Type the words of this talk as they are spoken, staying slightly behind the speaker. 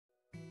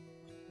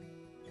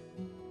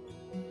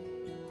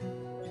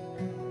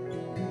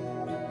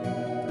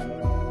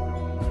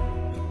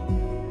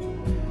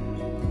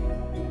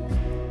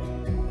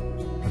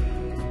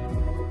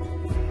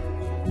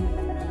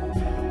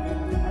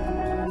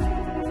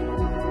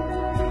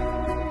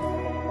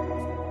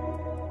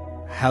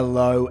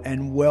Hello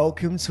and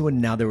welcome to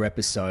another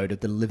episode of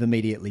the Live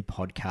Immediately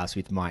podcast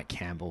with Mike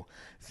Campbell.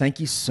 Thank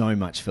you so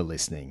much for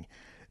listening.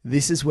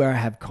 This is where I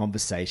have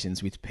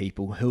conversations with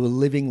people who are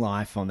living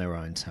life on their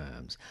own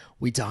terms.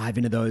 We dive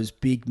into those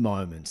big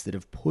moments that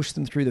have pushed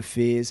them through the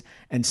fears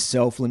and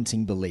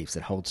self-limiting beliefs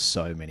that hold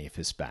so many of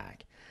us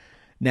back.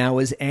 Now,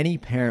 as any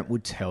parent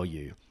would tell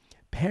you,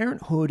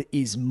 parenthood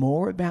is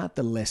more about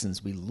the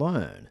lessons we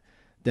learn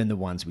than the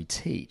ones we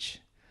teach.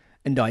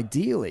 And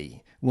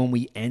ideally, when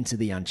we enter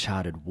the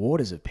uncharted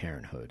waters of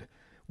parenthood,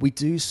 we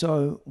do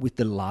so with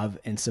the love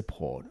and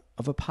support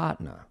of a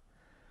partner.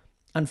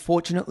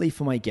 Unfortunately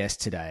for my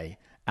guest today,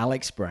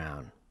 Alex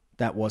Brown,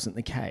 that wasn't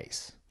the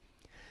case.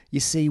 You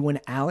see, when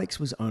Alex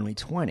was only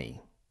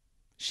 20,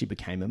 she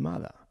became a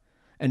mother,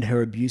 and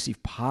her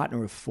abusive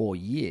partner of 4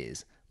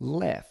 years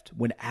left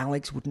when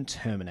Alex wouldn't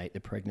terminate the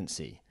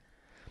pregnancy.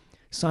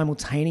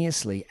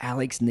 Simultaneously,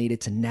 Alex needed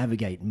to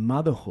navigate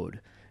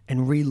motherhood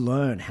and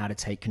relearn how to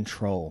take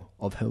control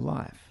of her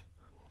life.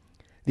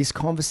 This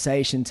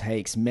conversation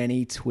takes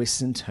many twists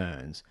and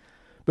turns,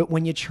 but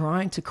when you're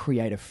trying to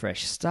create a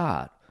fresh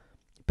start,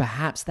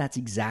 perhaps that's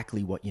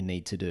exactly what you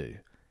need to do.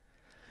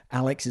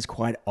 Alex is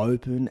quite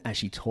open as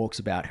she talks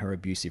about her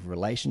abusive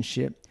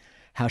relationship,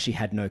 how she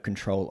had no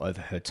control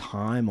over her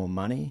time or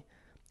money,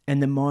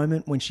 and the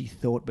moment when she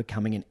thought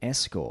becoming an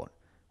escort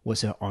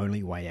was her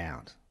only way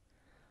out.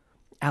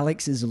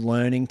 Alex is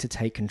learning to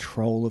take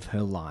control of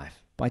her life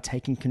by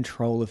taking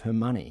control of her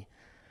money.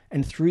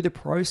 And through the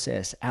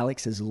process,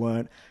 Alex has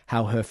learned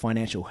how her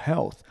financial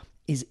health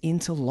is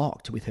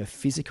interlocked with her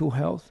physical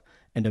health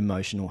and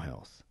emotional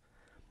health.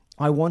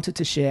 I wanted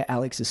to share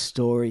Alex's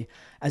story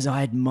as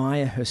I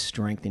admire her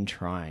strength in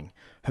trying,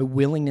 her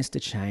willingness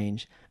to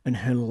change, and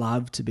her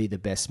love to be the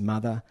best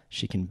mother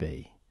she can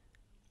be.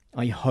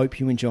 I hope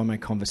you enjoy my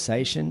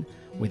conversation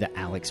with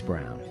Alex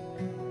Brown.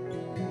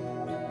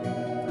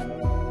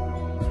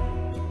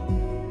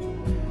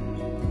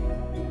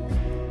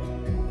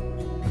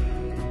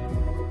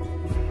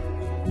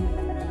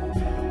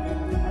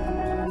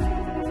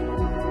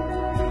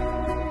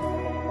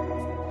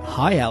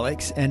 Hi,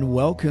 Alex, and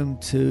welcome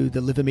to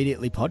the Live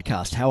Immediately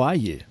podcast. How are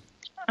you?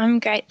 I'm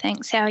great,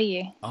 thanks. How are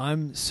you?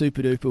 I'm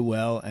super duper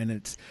well, and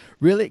it's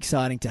really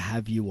exciting to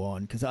have you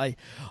on because I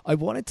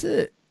wanted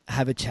to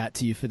have a chat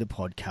to you for the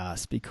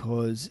podcast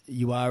because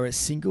you are a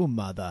single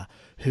mother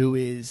who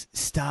is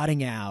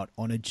starting out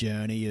on a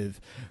journey of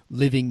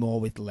living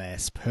more with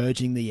less,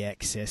 purging the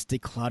excess,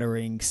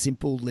 decluttering,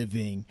 simple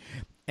living,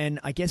 and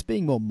I guess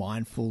being more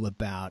mindful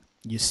about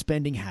your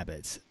spending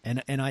habits.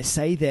 And I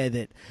say there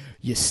that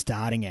you're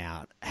starting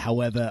out.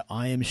 However,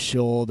 I am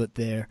sure that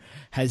there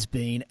has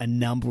been a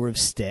number of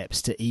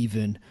steps to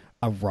even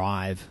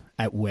arrive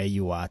at where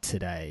you are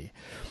today.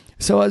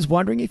 So I was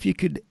wondering if you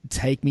could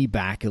take me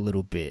back a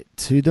little bit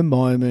to the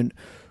moment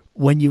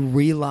when you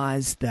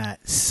realized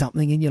that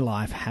something in your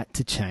life had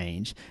to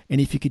change. And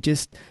if you could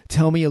just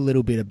tell me a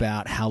little bit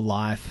about how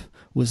life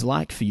was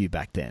like for you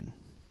back then.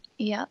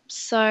 Yep.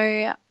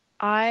 So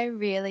I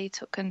really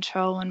took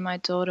control when my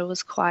daughter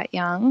was quite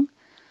young.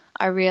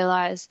 I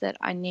realized that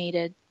I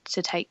needed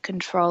to take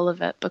control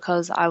of it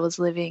because I was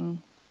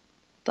living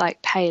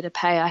like pay to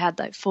pay. I had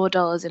like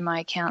 $4 in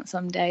my account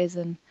some days,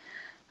 and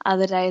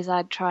other days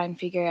I'd try and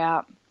figure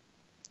out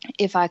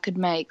if I could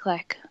make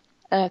like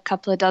a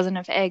couple of dozen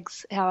of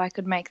eggs, how I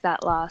could make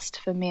that last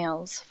for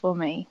meals for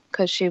me,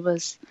 because she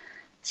was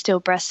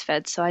still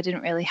breastfed, so I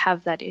didn't really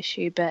have that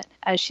issue. But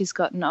as she's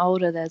gotten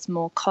older, there's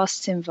more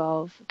costs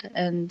involved,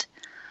 and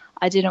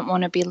I didn't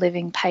want to be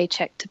living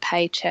paycheck to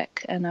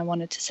paycheck, and I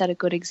wanted to set a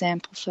good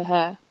example for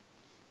her.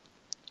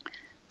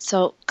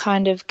 So it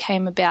kind of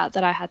came about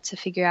that I had to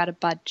figure out a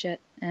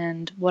budget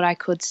and what I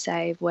could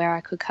save, where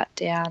I could cut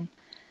down,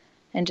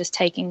 and just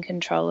taking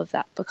control of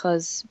that,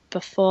 because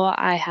before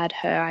I had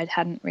her, I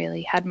hadn't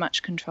really had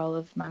much control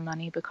of my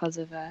money because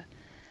of a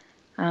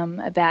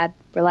bad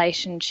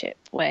relationship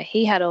where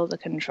he had all the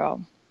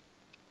control.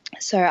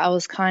 So I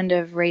was kind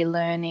of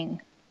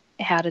relearning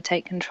how to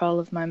take control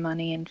of my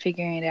money and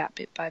figuring it out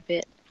bit by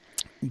bit.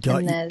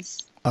 There's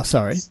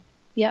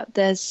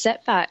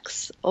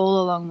setbacks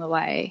all along the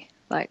way.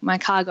 Like my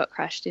car got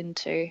crashed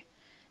into,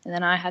 and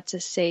then I had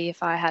to see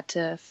if I had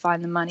to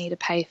find the money to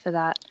pay for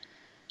that,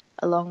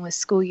 along with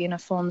school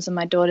uniforms, and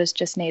my daughter's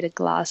just needed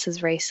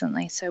glasses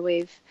recently. So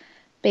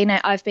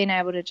I've been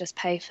able to just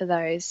pay for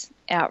those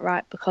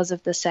outright because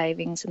of the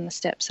savings and the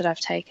steps that I've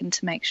taken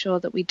to make sure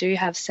that we do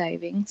have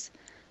savings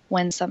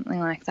when something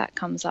like that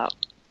comes up.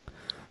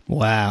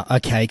 Wow.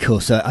 Okay,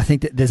 cool. So I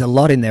think that there's a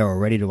lot in there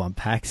already to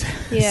unpack.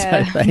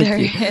 Yeah, so thank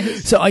you.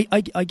 is. So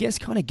I guess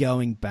kind of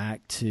going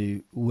back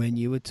to when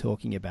you were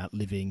talking about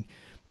living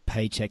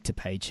paycheck to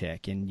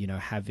paycheck and, you know,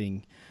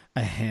 having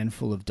a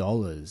handful of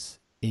dollars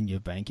in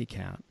your bank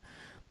account,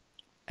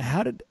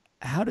 how did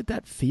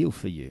that feel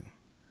for you?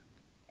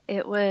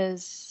 It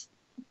was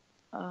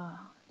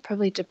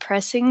probably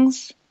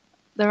depressing's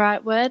the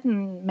right word,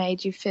 and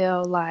made you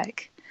feel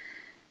like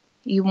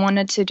you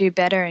wanted to do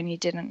better and you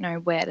didn't know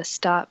where to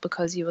start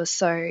because you were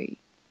so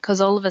because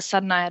all of a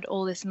sudden I had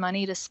all this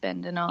money to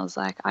spend, and I was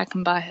like, I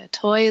can buy her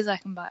toys, I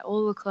can buy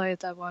all the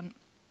clothes I want,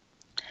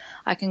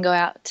 I can go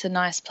out to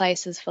nice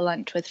places for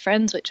lunch with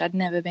friends, which I'd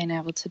never been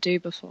able to do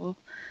before.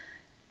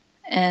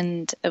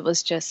 And it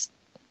was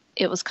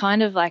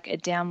kind of like a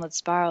downward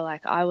spiral.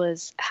 Like, I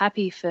was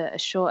happy for a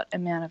short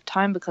amount of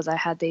time because I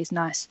had these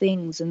nice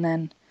things, and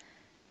then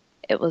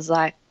it was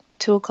like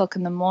 2 o'clock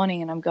in the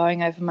morning and I'm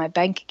going over my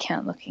bank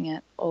account looking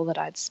at all that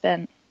I'd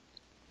spent.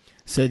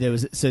 So there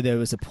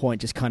was a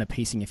point, just kind of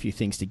piecing a few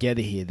things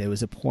together here. There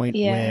was a point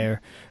Yeah.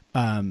 where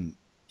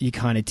you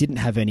kind of didn't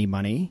have any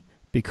money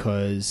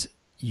because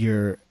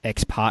your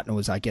ex-partner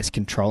was, I guess,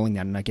 controlling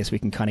that, and I guess we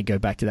can kind of go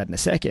back to that in a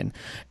second.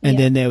 And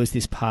then there was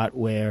this part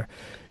where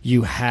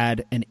you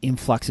had an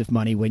influx of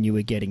money when you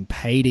were getting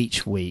paid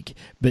each week,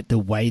 but the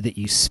way that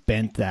you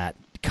spent that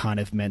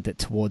kind of meant that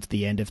towards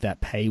the end of that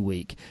pay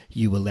week,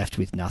 you were left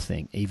with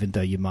nothing, even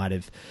though you might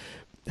have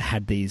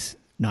had these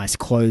nice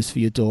clothes for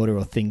your daughter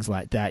or things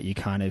like that. You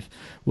kind of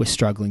were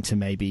struggling to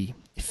maybe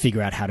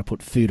figure out how to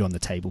put food on the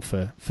table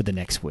for the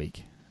next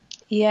week.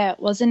 Yeah, it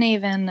wasn't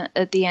even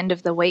at the end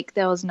of the week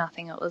there was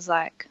nothing. It was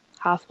like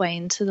halfway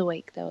into the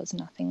week there was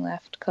nothing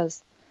left,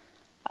 because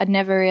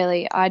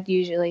I'd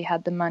usually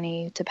had the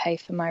money to pay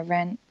for my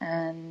rent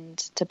and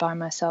to buy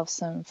myself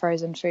some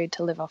frozen food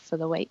to live off for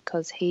the week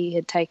because he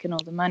had taken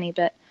all the money.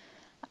 But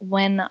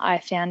when I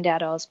found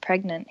out I was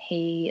pregnant,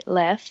 he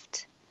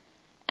left,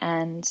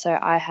 and so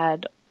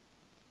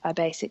I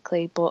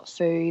basically bought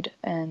food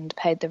and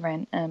paid the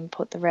rent and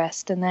put the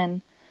rest. And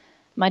then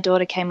my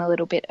daughter came a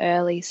little bit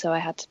early, so I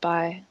had to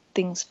buy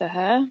things for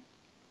her.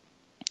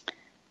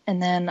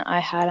 And then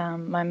I had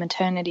my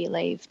maternity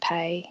leave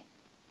pay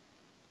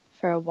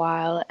for a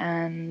while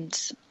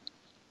and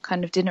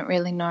kind of didn't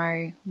really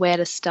know where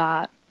to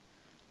start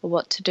or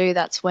what to do.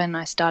 That's when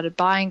I started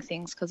buying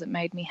things because it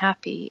made me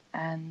happy.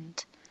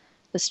 And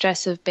the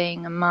stress of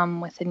being a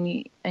mum with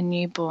a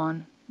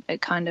newborn,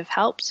 it kind of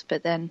helped.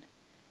 But then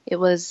it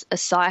was a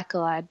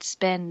cycle. I'd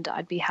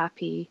be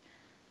happy,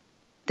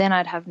 then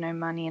I'd have no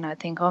money and I'd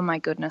think, oh my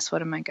goodness,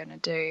 what am I going to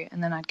do?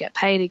 And then I'd get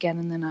paid again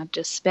and then I'd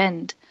just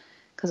spend,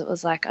 because it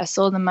was like I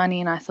saw the money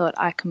and I thought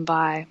I can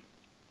buy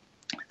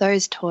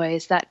those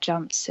toys, that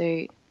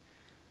jumpsuit.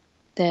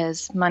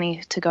 There's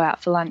money to go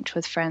out for lunch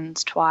with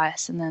friends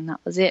twice, and then that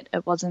was it.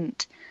 It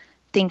wasn't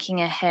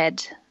thinking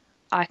ahead.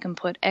 I can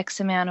put X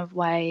amount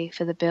away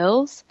for the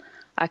bills,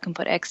 I can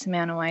put X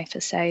amount away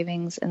for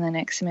savings, and then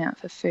X amount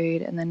for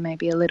food, and then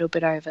maybe a little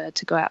bit over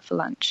to go out for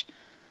lunch.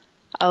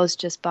 I was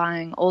just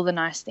buying all the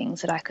nice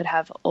things that I could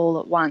have all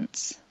at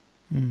once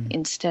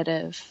instead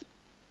of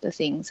the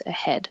things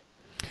ahead.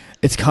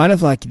 It's kind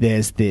of like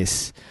there's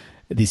this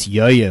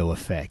yo-yo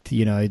effect,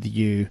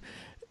 you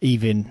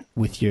even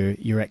with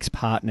your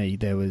ex-partner,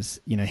 there was,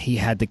 he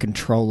had the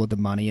control of the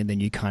money, and then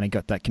you kind of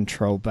got that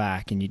control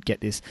back, and you'd get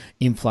this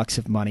influx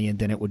of money, and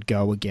then it would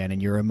go again,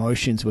 and your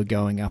emotions were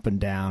going up and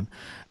down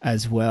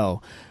as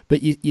well.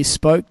 But you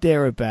spoke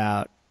there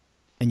about,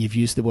 and you've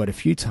used the word a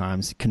few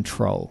times,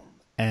 control.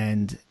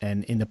 And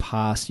in the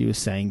past, you were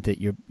saying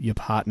that your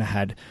partner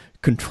had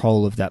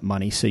control of that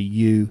money, so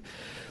you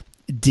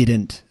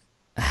didn't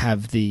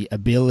have the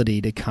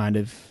ability to kind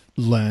of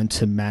learn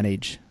to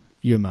manage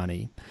your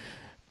money.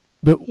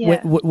 But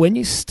when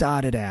you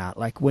started out,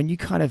 like when you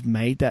kind of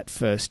made that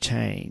first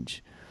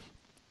change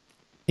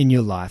in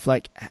your life,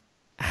 like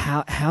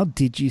how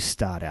did you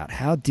start out?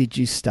 How did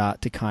you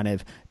start to kind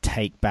of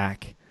take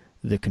back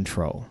the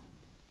control?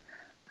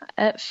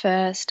 At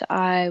first,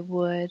 I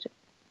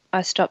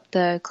stopped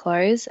the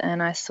clothes,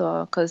 and I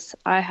saw, because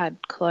I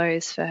had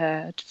clothes for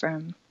her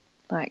from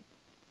like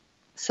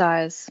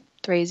size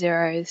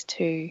 30s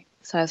to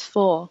size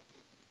 4,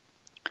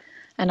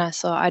 and I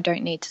saw I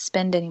don't need to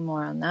spend any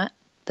more on that.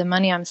 The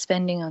money I'm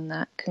spending on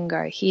that can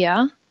go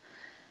here.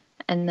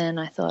 And then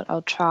I thought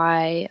I'll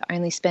try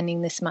only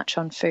spending this much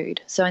on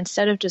food. So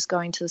instead of just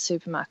going to the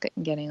supermarket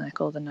and getting like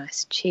all the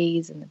nice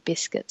cheese and the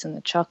biscuits and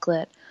the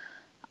chocolate,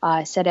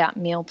 I set out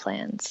meal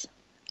plans.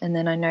 And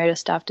then I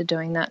noticed after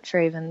doing that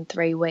for even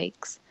 3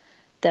 weeks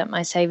that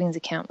my savings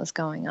account was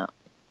going up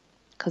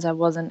because I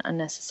wasn't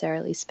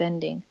unnecessarily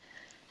spending.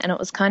 And it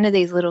was kind of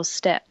these little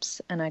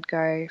steps, and I'd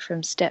go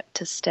from step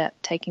to step,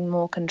 taking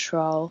more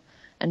control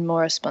and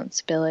more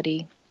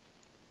responsibility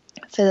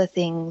for the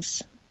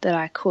things that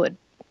I could.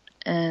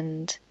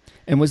 And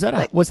was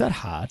that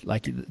hard?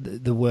 Like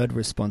the word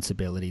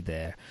responsibility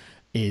there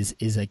is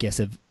I guess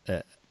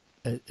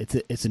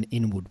it's an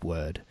inward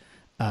word,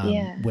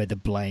 where the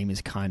blame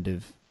is kind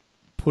of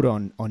put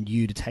on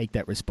you to take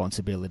that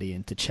responsibility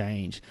and to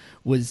change.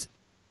 Was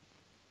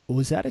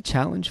that a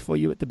challenge for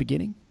you at the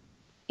beginning?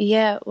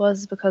 Yeah, it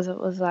was, because it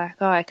was like,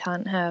 oh, I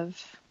can't have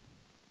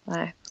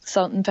like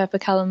salt and pepper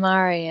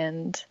calamari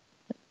and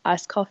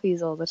iced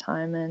coffees all the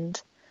time. And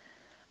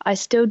I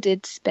still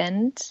did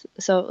spend.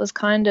 So it was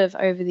kind of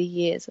over the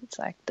years, it's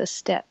like the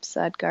steps.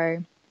 I'd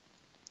go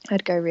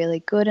really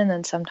good, and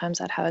then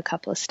sometimes I'd have a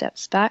couple of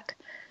steps back.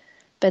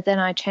 But then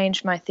I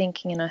changed my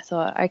thinking and I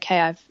thought, okay,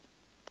 I've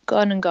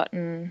gone and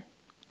gotten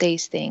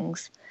these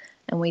things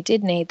and we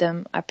did need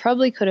them. I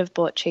probably could have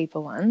bought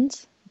cheaper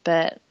ones,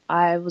 but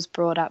I was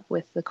brought up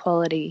with the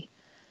quality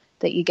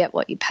that you get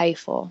what you pay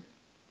for.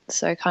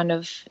 So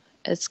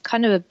it's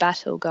kind of a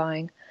battle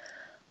going.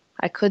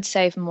 I could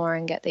save more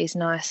and get these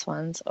nice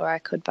ones, or I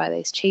could buy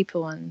these cheaper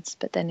ones.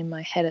 But then in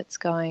my head it's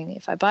going,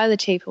 if I buy the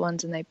cheaper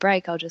ones and they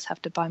break, I'll just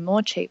have to buy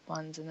more cheap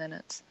ones. And then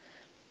it's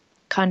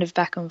kind of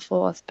back and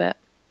forth. But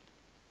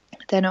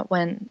then it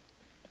went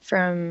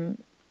from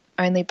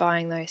only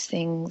buying those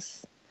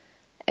things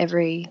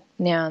every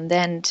now and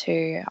then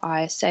to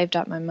I saved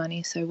up my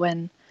money. So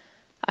when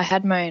I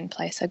had my own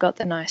place, I got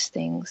the nice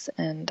things,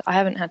 and I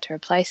haven't had to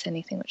replace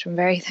anything, which I'm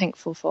very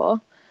thankful for.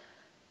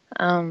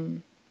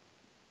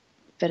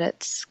 But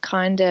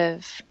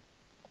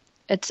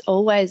it's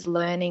always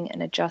learning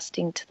and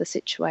adjusting to the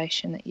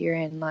situation that you're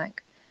in.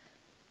 Like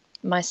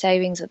my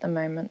savings at the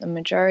moment, the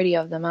majority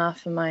of them are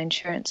for my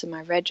insurance and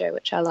my rego,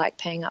 which I like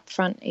paying up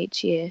front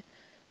each year.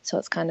 So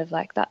it's kind of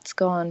like that's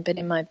gone. But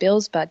in my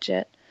bills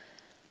budget,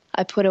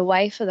 I put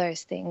away for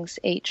those things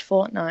each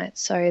fortnight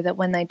so that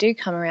when they do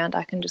come around,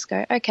 I can just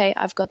go, okay,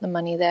 I've got the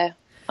money there.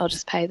 I'll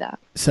just pay that.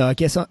 So I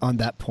guess on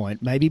that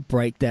point, maybe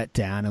break that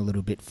down a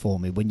little bit for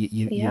me. When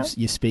you're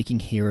speaking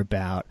here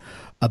about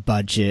a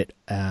budget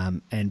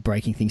and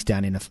breaking things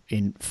down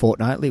in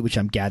fortnightly, which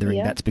I'm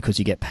gathering that's because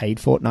you get paid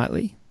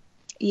fortnightly.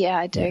 Yeah,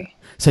 I do. Yeah.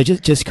 So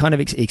just kind of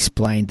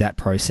explain that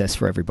process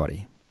for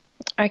everybody.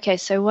 Okay,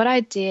 so what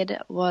I did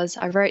was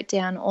I wrote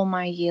down all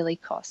my yearly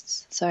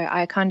costs. So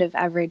I kind of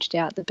averaged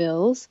out the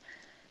bills,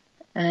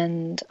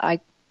 and I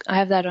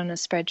have that on a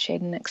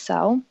spreadsheet in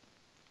Excel.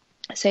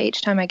 So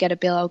each time I get a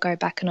bill, I'll go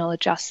back and I'll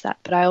adjust that.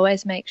 But I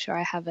always make sure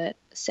I have it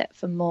set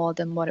for more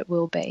than what it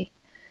will be,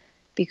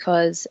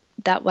 because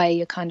that way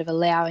you're kind of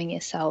allowing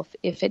yourself,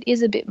 if it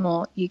is a bit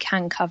more, you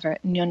can cover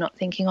it and you're not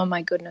thinking, oh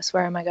my goodness,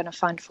 where am I going to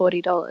find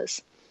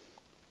 $40?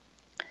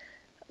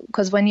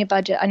 Because when you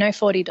budget, I know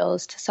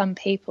 $40 to some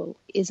people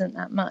isn't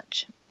that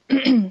much.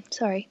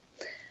 Sorry.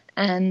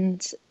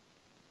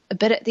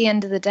 But at the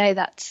end of the day,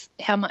 that's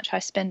how much I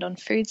spend on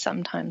food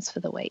sometimes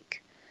for the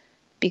week,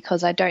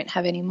 because I don't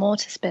have any more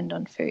to spend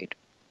on food,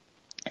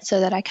 so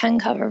that I can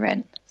cover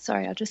rent.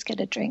 Sorry, I'll just get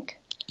a drink.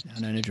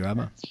 No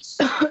drama.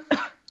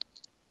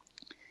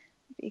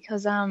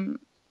 Because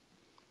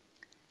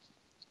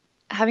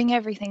having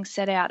everything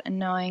set out and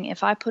knowing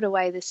if I put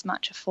away this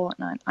much a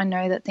fortnight, I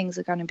know that things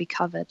are going to be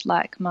covered,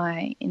 like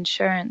my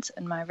insurance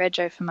and my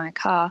rego for my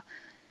car.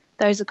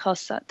 Those are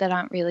costs that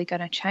aren't really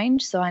going to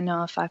change. So I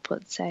know if I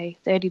put, say,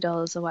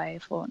 $30 away a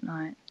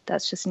fortnight,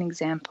 that's just an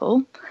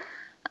example.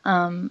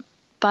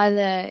 By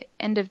the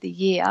end of the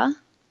year,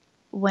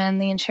 when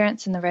the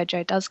insurance and the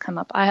rego does come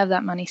up, I have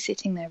that money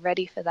sitting there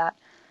ready for that.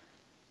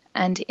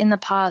 And in the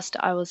past,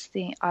 I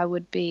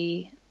would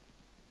be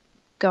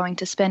going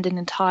to spend an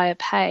entire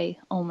pay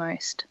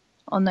almost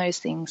on those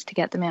things to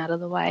get them out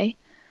of the way.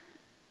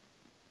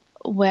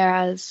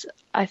 Whereas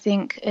I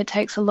think it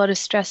takes a lot of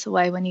stress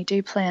away when you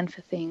do plan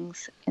for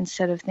things,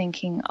 instead of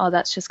thinking, oh,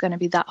 that's just going to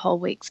be that whole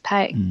week's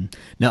pay.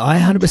 No, I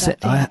 100%,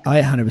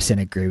 I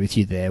 100% agree with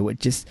you there.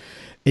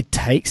 It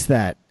takes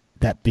that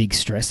big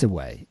stress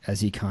away.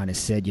 As you kind of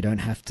said, you don't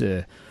have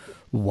to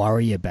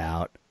worry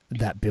about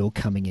that bill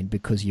coming in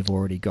because you've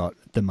already got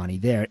the money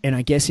there. And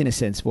I guess in a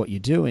sense what you're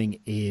doing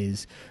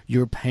is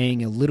you're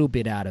paying a little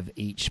bit out of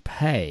each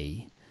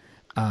pay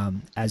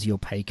as your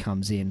pay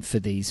comes in for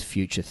these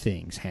future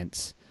things,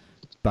 hence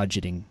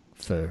budgeting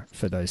for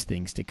those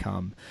things to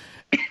come.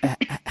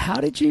 How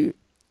did you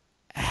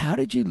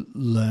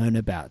learn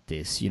about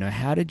this? You know,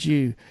 how did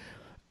you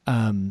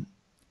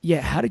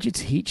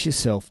teach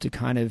yourself to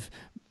kind of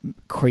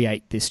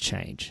create this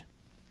change?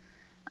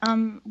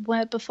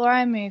 Before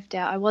I moved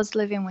out, I was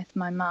living with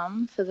my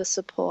mum for the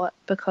support,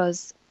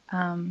 because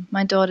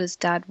my daughter's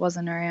dad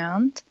wasn't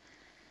around.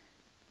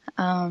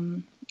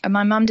 And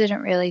my mum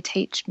didn't really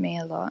teach me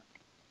a lot,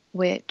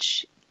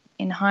 which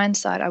in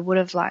hindsight I would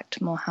have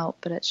liked more help,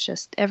 but it's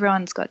just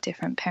everyone's got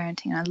different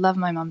parenting. I love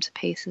my mum to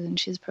pieces and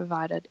she's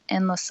provided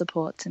endless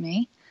support to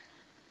me.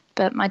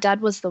 But my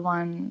dad was the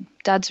one,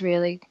 Dad's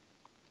really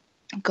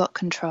got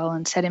control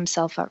and set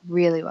himself up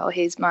really well.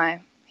 He's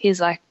like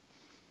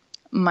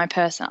my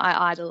person.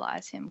 I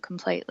idolize him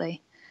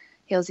completely.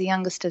 He was the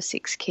youngest of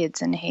 6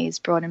 kids and he's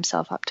brought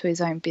himself up to his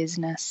own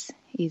business.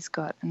 He's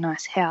got a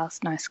nice house,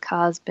 nice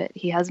cars, but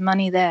he has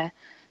money there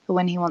for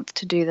when he wants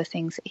to do the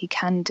things that he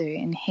can do.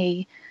 And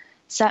he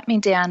sat me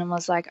down and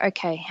was like,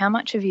 okay, how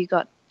much have you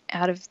got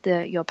out of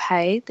your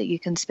pay that you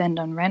can spend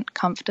on rent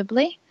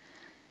comfortably?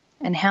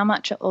 And how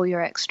much are all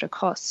your extra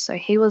costs? So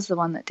he was the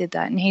one that did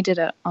that, and he did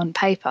it on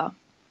paper.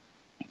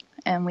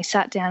 And we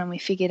sat down and we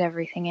figured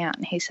everything out.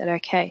 And he said,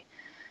 okay,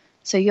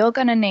 so you're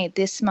going to need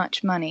this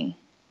much money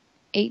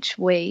each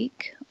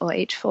week or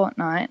each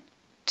fortnight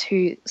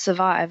to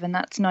survive. And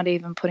that's not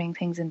even putting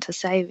things into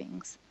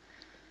savings.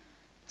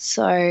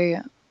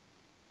 So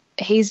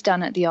he's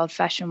done it the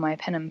old-fashioned way,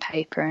 pen and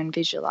paper, and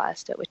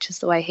visualized it, which is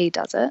the way he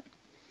does it.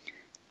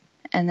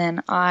 And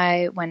then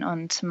I went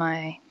onto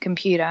my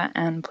computer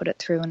and put it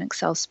through an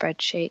Excel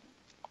spreadsheet.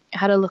 I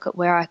had a look at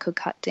where I could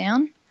cut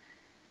down,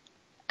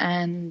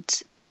 and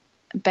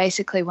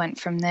basically went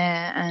from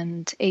there,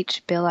 and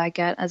each bill I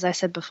get, as I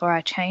said before,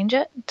 I change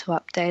it to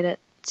update it,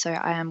 so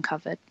I am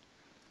covered.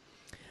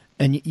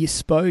 And you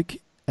spoke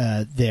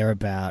there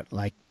about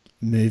like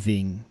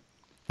moving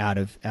out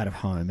of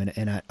home,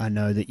 and I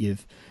know that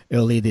you've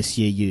earlier this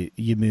year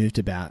you moved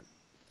about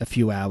a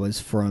few hours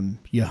from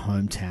your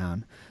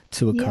hometown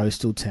to a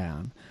coastal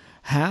town.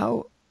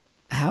 How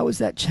has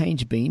that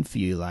change been for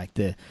you? Like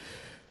the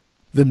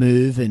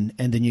move and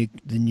the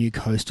new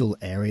coastal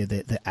area,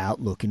 the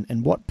outlook,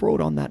 and what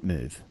brought on that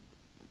move?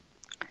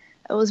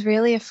 It was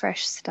really a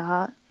fresh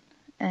start,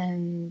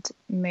 and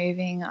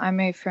I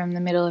moved from the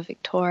middle of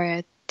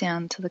Victoria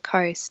down to the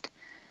coast.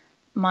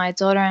 My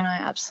daughter and I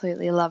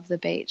absolutely love the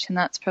beach, and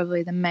that's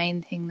probably the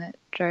main thing that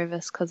drove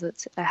us, because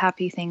it's a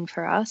happy thing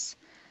for us.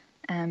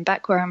 And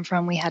back where I'm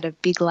from, we had a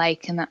big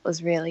lake, and that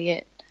was really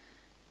it.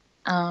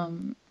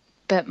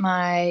 But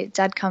my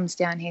dad comes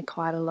down here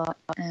quite a lot,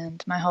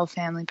 and my whole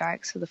family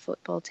barracks for the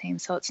football team,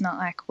 so it's not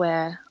like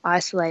we're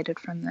isolated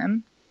from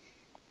them.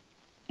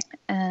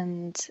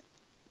 And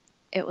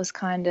it was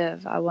kind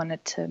of, I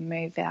wanted to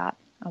move out.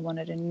 I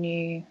wanted a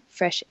new,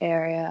 fresh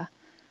area,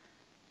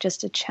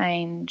 just a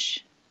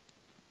change,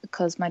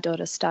 because my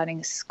daughter's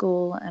starting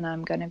school and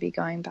I'm going to be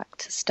going back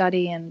to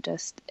study, and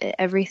just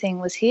everything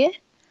was here.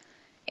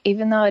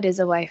 Even though it is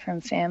away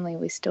from family,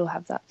 we still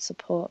have that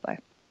support. Like,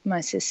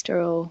 my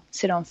sister will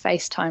sit on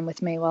FaceTime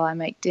with me while I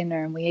make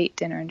dinner and we eat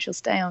dinner, and she'll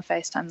stay on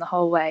FaceTime the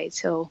whole way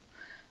till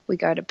we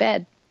go to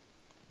bed.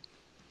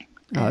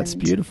 Oh, that's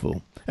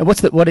beautiful. And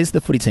what is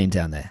the footy team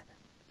down there?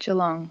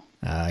 Geelong.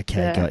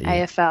 Okay, got you.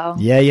 AFL.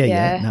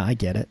 Yeah. No, I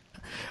get it.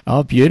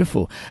 Oh,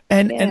 beautiful.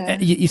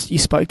 And you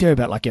spoke there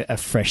about like a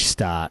fresh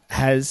start.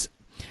 Has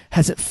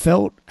it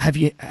felt? Have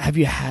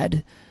you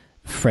had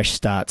fresh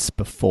starts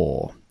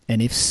before?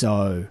 And if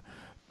so,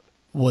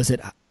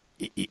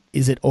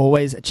 is it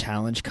always a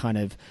challenge, kind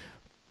of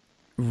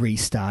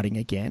restarting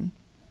again?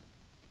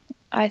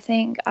 I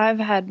think I've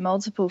had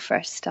multiple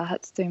fresh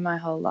starts through my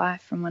whole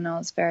life from when I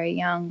was very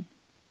young,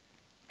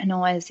 and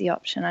always the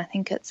option. I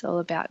think it's all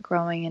about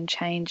growing and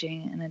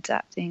changing and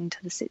adapting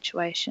to the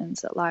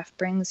situations that life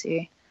brings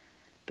you,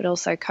 but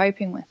also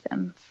coping with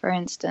them. For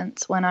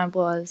instance, when I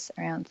was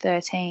around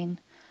 13,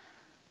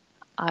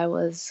 I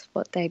was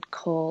what they'd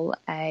call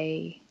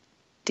a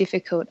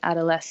difficult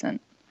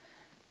adolescent,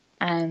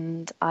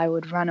 and I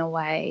would run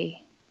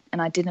away,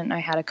 and I didn't know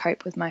how to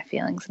cope with my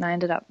feelings, and I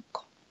ended up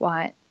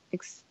quite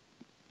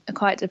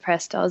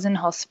depressed. I was in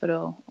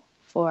hospital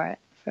for it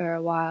for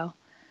a while,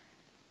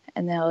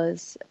 and there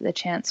was the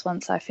chance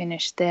once I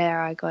finished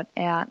there, I got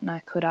out and I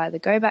could either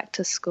go back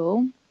to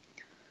school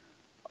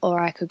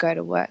or I could go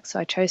to work. So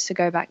I chose to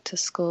go back to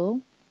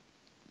school,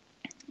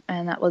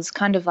 and that was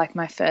kind of like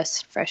my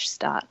first fresh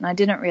start, and I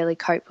didn't really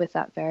cope with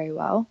that very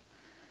well.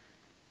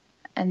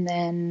 And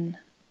then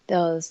there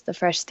was the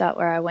fresh start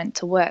where I went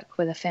to work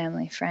with a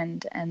family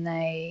friend, and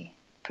they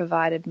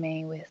provided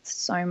me with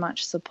so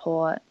much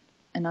support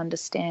and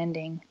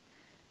understanding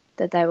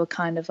that they were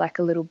kind of like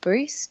a little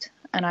boost.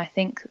 And I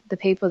think the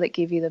people that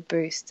give you the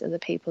boost are the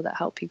people that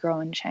help you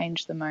grow and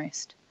change the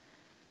most.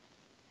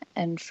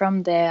 And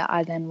from there,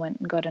 I then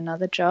went and got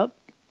another job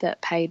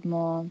that paid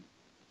more.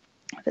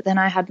 But then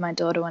I had my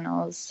daughter when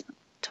I was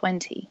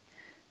 20.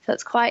 So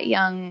it's quite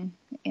young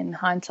in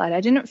hindsight.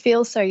 I didn't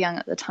feel so young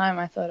at the time.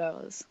 I thought I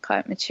was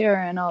quite mature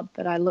and old,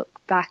 but I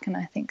look back and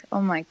I think,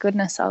 oh my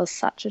goodness, I was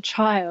such a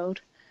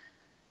child.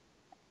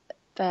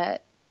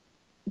 But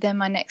then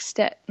my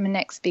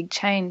next big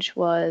change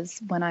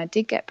was when I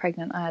did get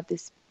pregnant. I had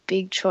this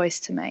big choice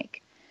to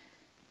make,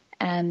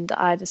 and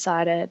I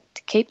decided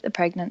to keep the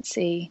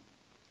pregnancy,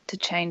 to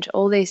change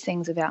all these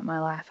things about my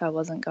life. I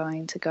wasn't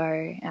going to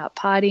go out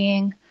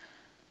partying.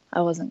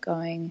 I wasn't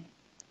going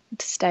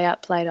to stay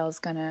up late. I was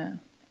going to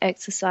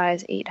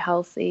exercise, eat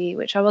healthy,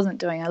 which I wasn't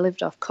doing. I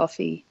lived off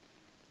coffee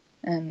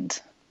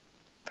and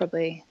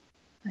probably,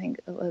 I think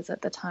it was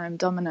at the time,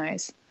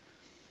 Domino's.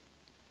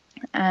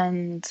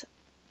 And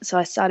so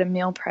I started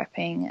meal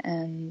prepping,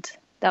 and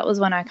that was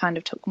when I kind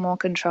of took more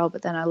control.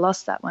 But then I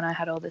lost that when I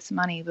had all this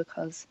money,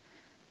 because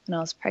when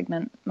I was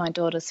pregnant, my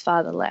daughter's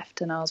father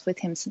left, and I was with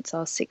him since I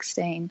was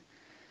 16.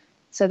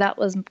 So that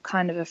was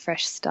kind of a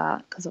fresh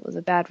start, because it was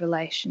a bad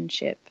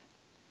relationship.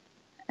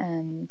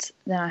 And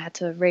then I had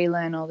to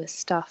relearn all this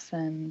stuff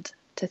and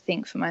to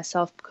think for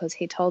myself, because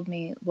he told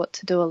me what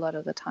to do a lot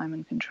of the time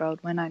and controlled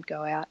when I'd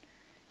go out,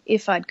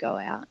 if I'd go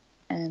out,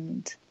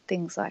 and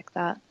things like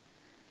that.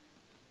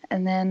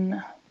 And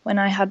then when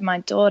I had my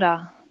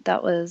daughter,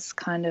 that was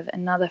kind of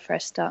another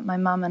fresh start. My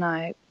mum and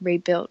I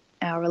rebuilt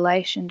our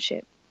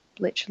relationship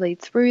literally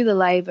through the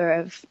labour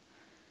of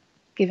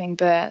giving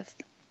birth.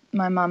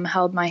 My mum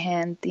held my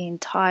hand the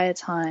entire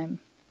time,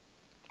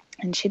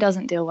 and she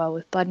doesn't deal well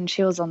with blood, and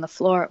she was on the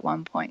floor at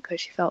one point because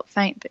she felt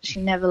faint, but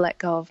she never let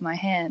go of my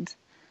hand.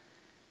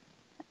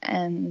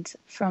 And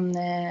from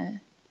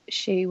there,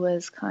 she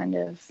was kind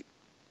of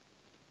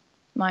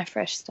my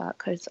fresh start,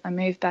 because I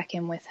moved back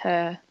in with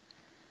her,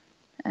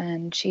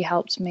 and she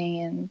helped me,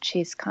 and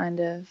she's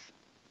kind of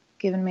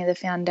given me the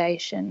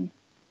foundation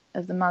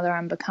of the mother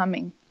I'm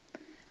becoming.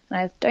 And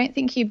I don't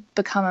think you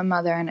become a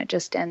mother and it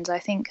just ends. I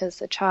think as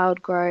the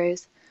child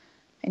grows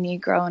and you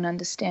grow and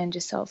understand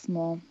yourself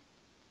more.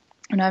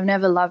 And I've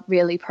never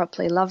really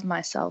properly loved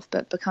myself,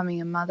 but becoming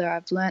a mother,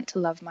 I've learnt to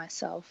love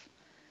myself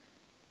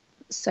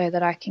so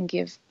that I can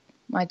give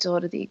my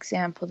daughter the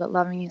example that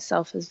loving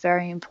yourself is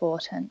very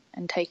important,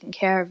 and taking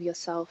care of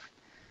yourself,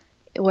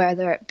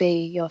 whether it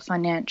be your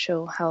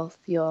financial health,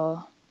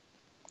 your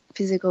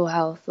physical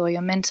health, or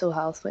your mental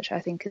health, which I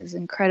think is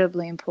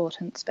incredibly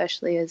important,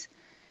 especially as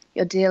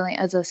you're dealing,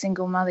 as a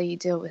single mother, you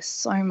deal with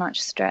so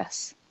much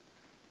stress.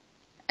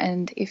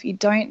 And if you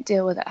don't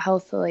deal with it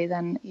healthily,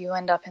 then you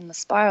end up in the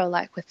spiral,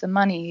 like with the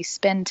money you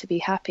spend to be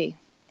happy.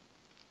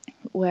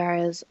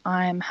 Whereas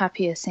I'm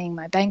happier seeing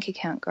my bank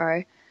account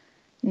grow,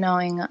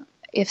 knowing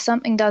if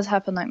something does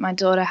happen, like my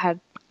daughter had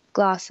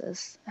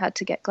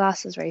to get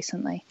glasses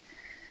recently,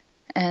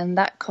 and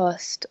that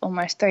cost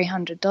almost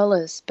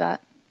 $300.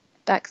 But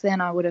back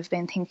then I would have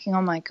been thinking,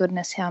 oh my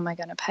goodness, how am I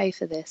going to pay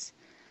for this?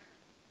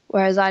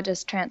 Whereas I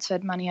just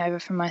transferred money over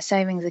from my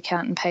savings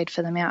account and paid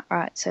for them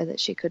outright so that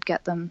she could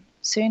get them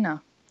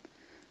sooner.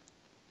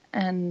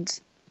 And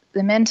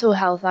the mental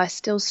health I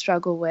still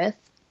struggle with,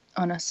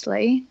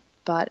 honestly,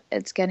 but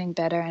it's getting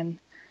better. And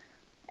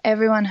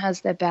everyone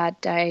has their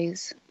bad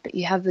days, but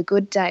you have the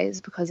good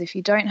days, because if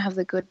you don't have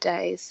the good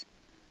days,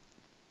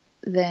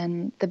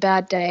 then the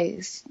bad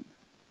days,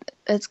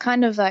 it's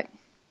kind of like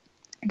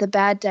the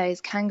bad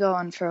days can go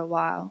on for a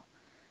while,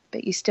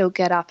 but you still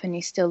get up and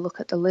you still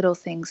look at the little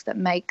things that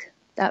make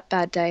that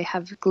bad day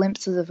have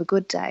glimpses of a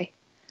good day.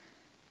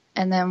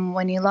 And then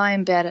when you lie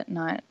in bed at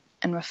night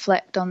and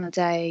reflect on the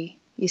day,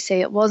 you see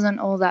it wasn't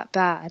all that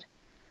bad.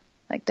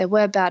 Like, there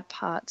were bad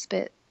parts,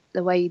 but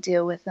the way you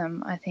deal with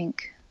them, I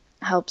think,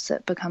 helps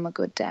it become a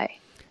good day.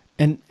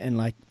 And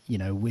like, you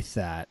know, with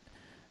that,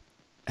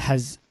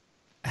 has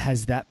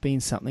that been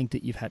something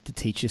that you've had to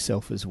teach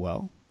yourself as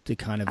well, to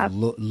kind of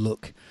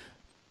look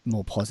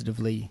more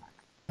positively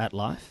at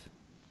life?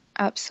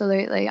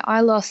 Absolutely. I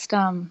lost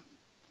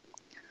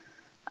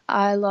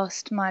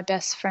my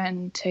best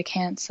friend to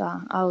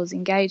cancer. I was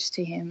engaged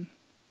to him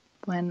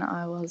when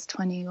I was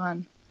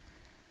 21,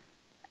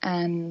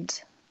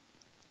 and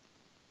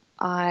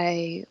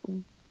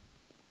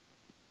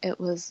it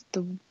was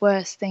the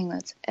worst thing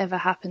that's ever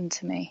happened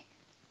to me.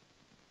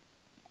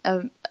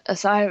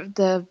 Aside from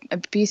the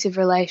abusive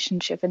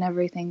relationship and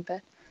everything,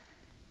 but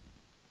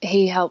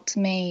he helped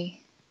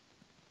me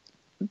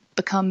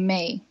become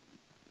me,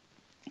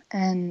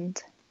 and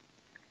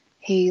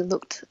he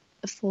looked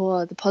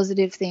for the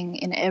positive thing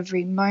in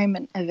every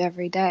moment of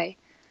every day.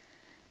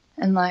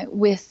 And like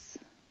with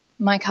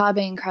my car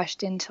being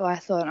crashed into, I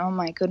thought, oh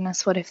my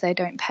goodness, what if they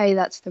don't pay?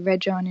 That's the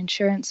rego and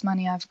insurance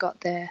money I've got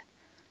there.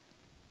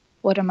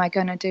 What am I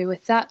going to do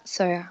with that?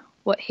 So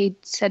what he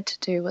said to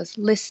do was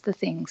list the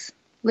things.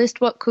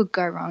 List what could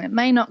go wrong. It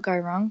may not go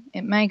wrong.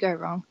 It may go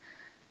wrong.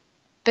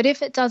 But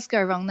if it does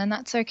go wrong, then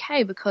that's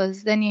okay,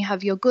 because then you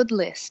have your good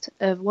list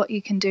of what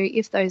you can do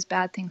if those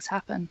bad things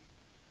happen.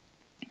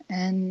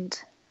 And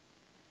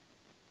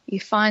you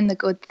find the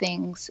good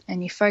things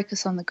and you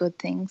focus on the good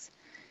things.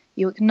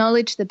 You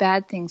acknowledge the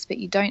bad things, but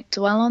you don't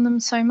dwell on them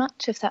so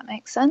much, if that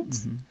makes sense.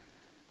 Mm-hmm.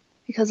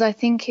 Because I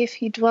think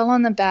if you dwell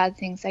on the bad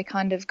things, they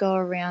kind of go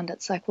around.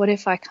 It's like, what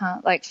if I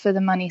can't, like for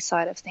the money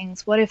side of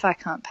things, what if I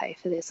can't pay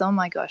for this? Oh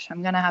my gosh,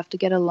 I'm going to have to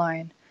get a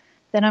loan.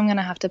 Then I'm going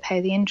to have to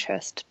pay the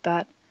interest.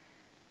 But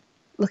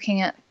looking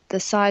at the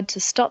side to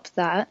stop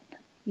that,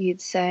 you'd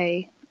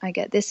say, I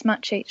get this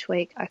much each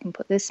week. I can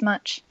put this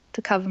much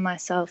to cover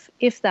myself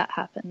if that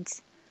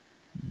happens.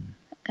 Mm.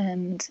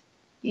 And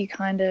you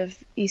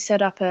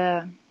set up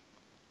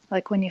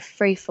like when you're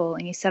free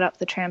falling, you set up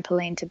the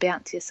trampoline to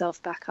bounce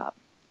yourself back up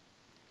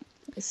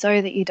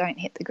so that you don't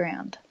hit the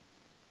ground.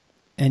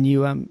 And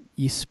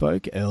you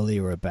spoke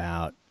earlier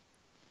about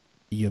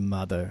your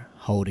mother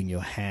holding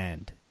your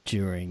hand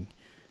during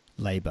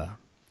labor,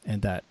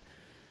 and that,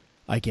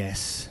 I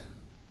guess,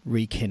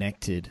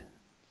 reconnected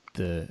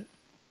the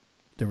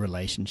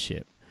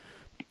relationship.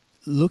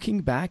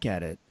 Looking back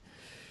at it,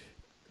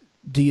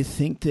 do you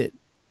think that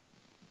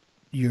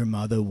your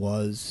mother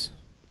was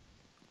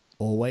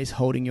always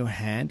holding your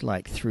hand,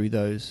 like through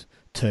those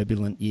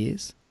turbulent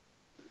years?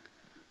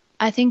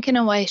 I think in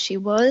a way she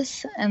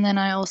was, and then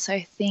I also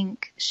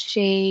think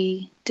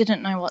she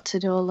didn't know what to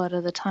do a lot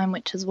of the time,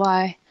 which is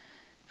why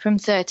from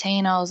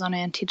 13 I was on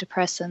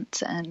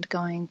antidepressants and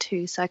going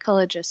to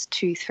psychologists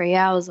 2-3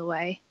 hours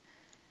away.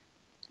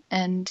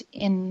 And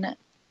in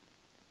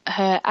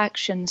her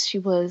actions, she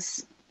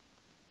was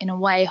in a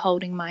way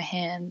holding my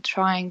hand,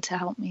 trying to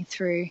help me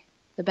through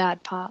the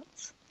bad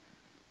parts,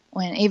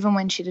 even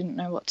when she didn't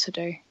know what to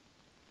do.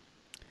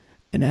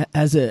 And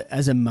as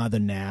a mother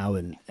now,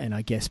 and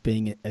I guess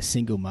being a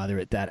single mother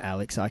at that,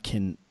 Alex, I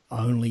can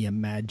only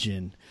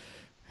imagine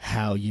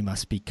how you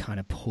must be kind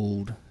of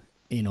pulled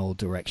in all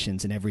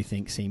directions, and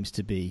everything seems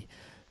to be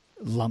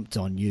lumped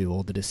on you,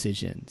 all the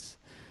decisions.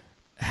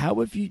 How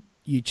have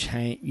you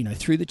changed,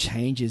 through the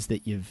changes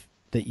that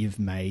you've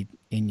made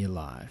in your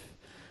life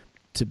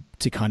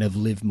to kind of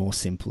live more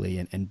simply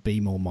and be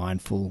more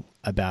mindful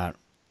about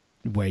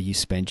where you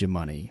spend your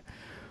money.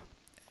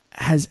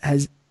 Has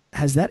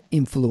that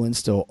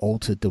influenced or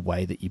altered the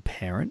way that you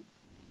parent?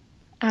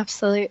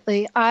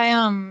 Absolutely.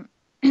 The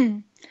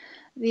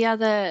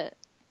other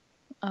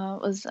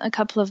was a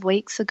couple of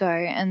weeks ago,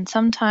 and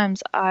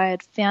sometimes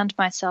I'd found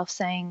myself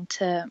saying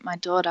to my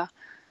daughter,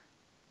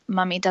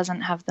 Mummy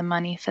doesn't have the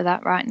money for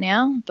that right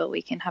now, but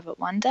we can have it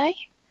one day.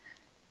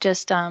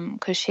 Just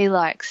because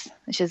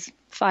she's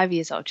 5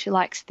 years old, she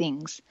likes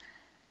things.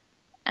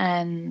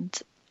 And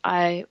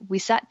we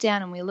sat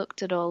down and we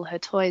looked at all her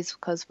toys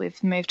because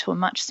we've moved to a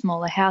much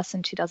smaller house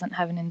and she doesn't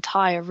have an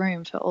entire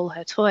room for all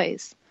her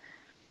toys.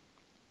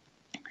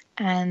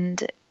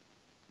 And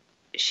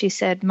she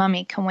said,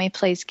 Mummy, can we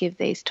please give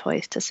these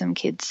toys to some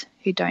kids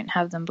who don't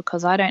have them,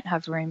 because I don't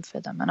have room for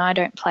them and I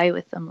don't play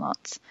with them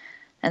lots,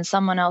 and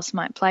someone else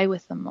might play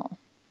with them more.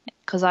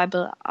 Because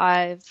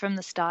I from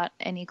the start,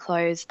 any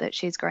clothes that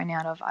she's grown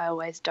out of, I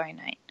always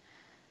donate.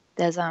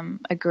 There's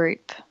a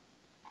group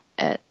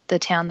at the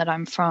town that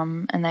I'm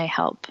from, and they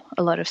help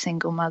a lot of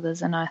single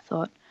mothers, and I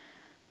thought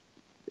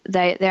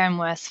they're in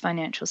worse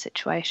financial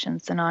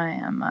situations than I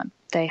am.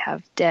 They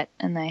have debt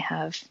and they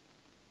have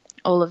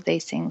all of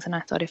these things, and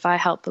I thought if I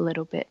help a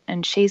little bit,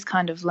 and she's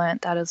kind of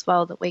learnt that as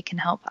well, that we can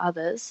help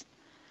others.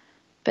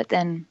 But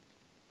then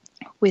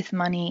with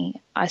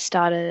money, I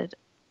sat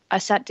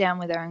down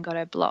with her and got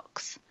her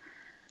blocks,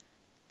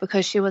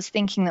 because she was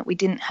thinking that we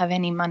didn't have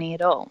any money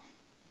at all.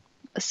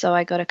 So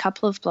I got a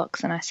couple of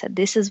blocks and I said,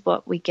 this is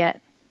what we get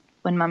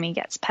when Mummy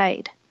gets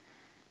paid.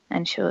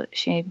 And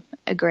she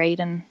agreed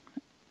and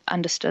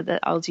understood that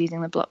I was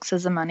using the blocks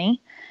as the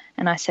money.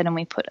 And I said, and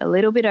we put a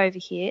little bit over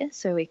here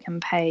so we can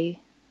pay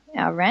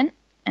our rent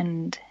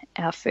and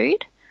our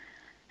food.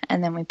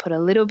 And then we put a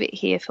little bit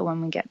here for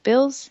when we get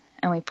bills,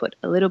 and we put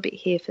a little bit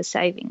here for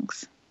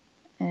savings.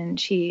 And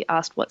she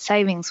asked what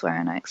savings were,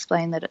 and I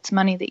explained that it's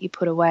money that you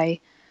put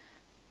away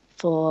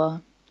for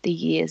the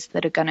years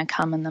that are going to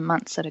come and the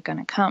months that are going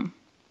to come.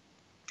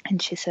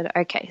 And she said,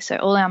 okay, so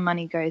all our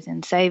money goes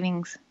in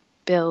savings,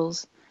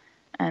 bills,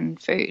 and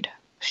food.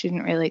 She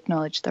didn't really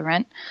acknowledge the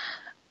rent.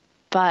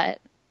 But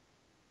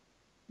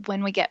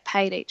when we get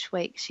paid each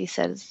week, she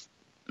says,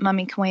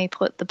 Mummy, can we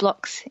put the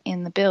blocks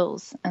in the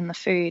bills and the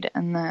food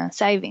and the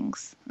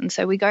savings? And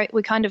so we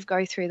kind of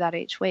go through that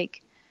each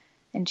week,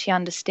 and she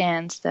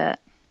understands that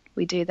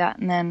we do that.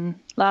 And then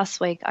last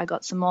week I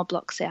got some more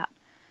blocks out,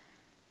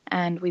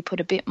 and we put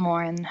a bit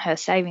more in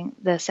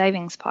the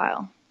savings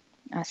pile.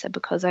 I said,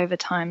 because over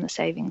time the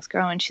savings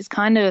grow, and she's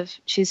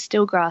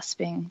still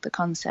grasping the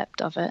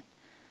concept of it.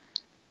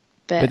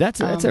 But that's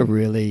a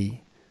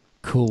really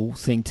cool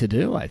thing to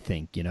do, I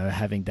think,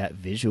 having that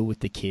visual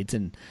with the kids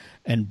and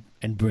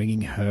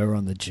bringing her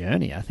on the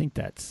journey. I think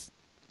that's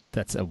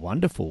a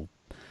wonderful,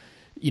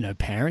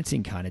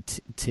 parenting kind of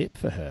tip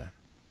for her.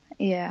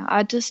 Yeah,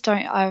 I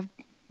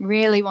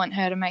really want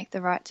her to make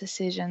the right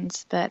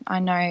decisions, but I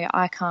know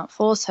I can't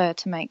force her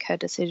to make her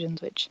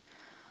decisions, which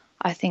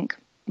I think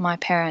my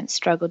parents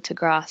struggled to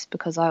grasp,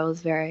 because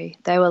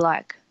they were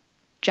like,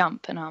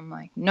 jump, and I'm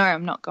like, no,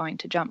 I'm not going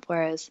to jump.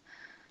 Whereas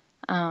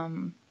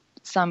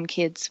some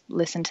kids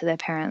listen to their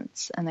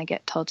parents and they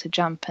get told to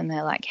jump and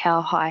they're like,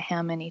 how high,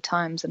 how many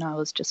times? And I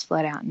was just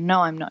flat out, no,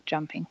 I'm not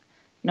jumping.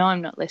 No,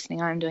 I'm not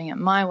listening. I'm doing it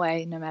my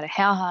way, no matter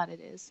how hard it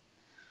is.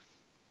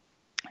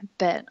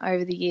 But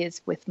over the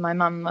years with my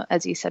mum,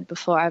 as you said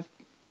before, I've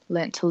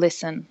learnt to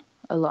listen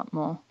a lot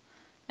more,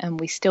 and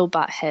we still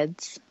butt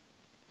heads,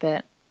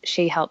 but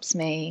she helps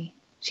me.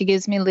 She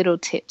gives me little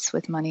tips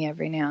with money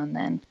every now and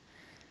then,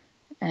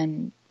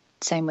 and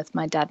same with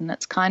my dad. And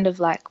it's kind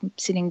of like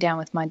sitting down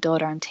with my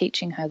daughter, I'm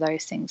teaching her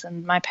those things,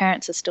 and my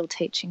parents are still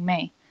teaching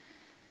me,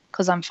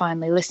 because I'm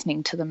finally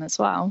listening to them as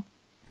well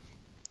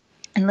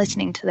and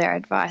listening to their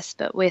advice.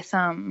 But with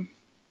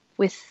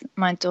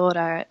my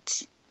daughter,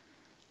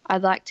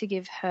 I'd like to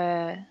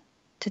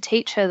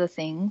teach her the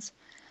things,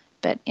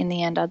 but in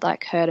the end I'd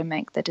like her to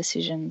make the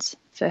decisions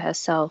for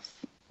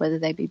herself, whether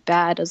they be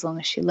bad, as long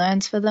as she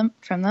learns from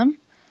them,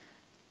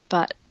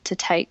 but to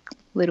take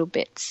little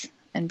bits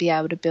and be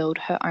able to build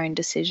her own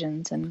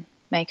decisions and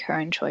make her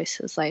own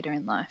choices later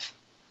in life.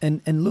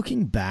 And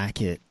looking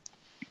back at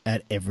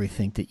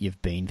everything that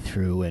you've been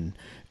through and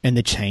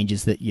the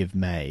changes that you've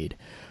made,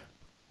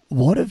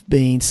 what have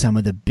been some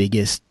of the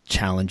biggest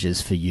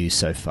challenges for you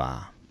so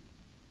far?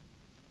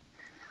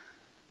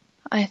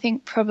 I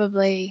think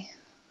probably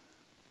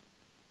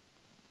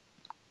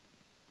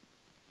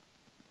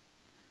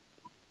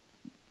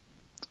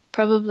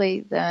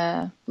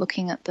the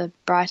looking at the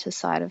brighter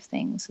side of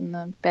things and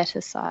the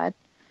better side,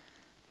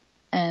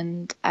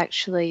 and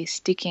actually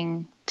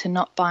sticking to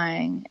not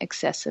buying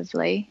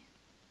excessively,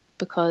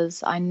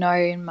 because I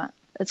know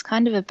it's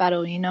kind of a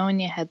battle, in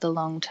your head, the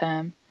long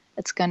term,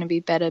 it's going to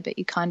be better, but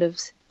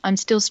I'm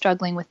still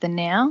struggling with the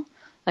now,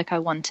 like I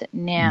want it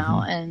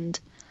now. Mm-hmm. And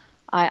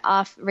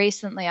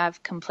recently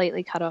I've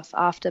completely cut off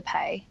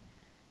Afterpay,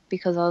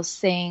 because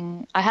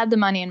I had the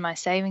money in my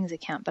savings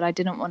account, but I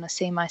didn't want to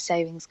see my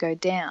savings go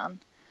down.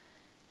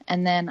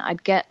 And then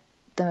I'd get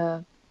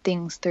the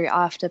things through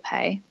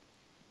Afterpay,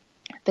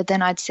 But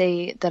then I'd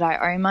see that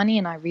I owe money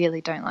and I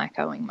really don't like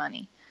owing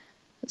money.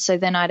 So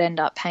then I'd end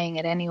up paying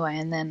it anyway.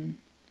 And then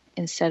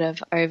instead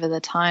of over the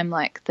time,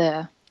 like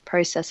the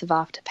process of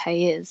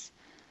Afterpay is,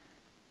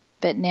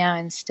 but now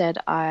instead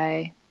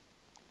I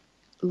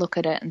look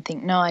at it and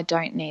think, no, I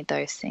don't need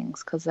those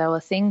things because there were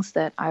things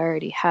that I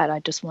already had. I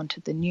just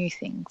wanted the new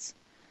things.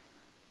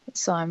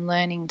 So I'm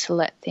learning to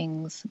let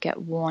things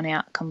get worn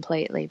out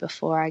completely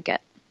before I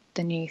get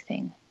the new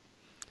thing.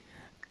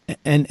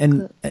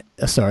 And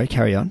sorry,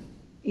 carry on.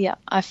 Yeah,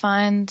 I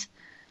find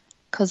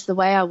because the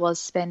way I was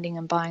spending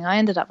and buying, I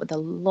ended up with a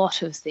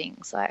lot of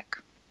things. Like,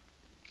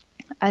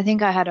 I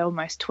think I had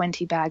almost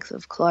 20 bags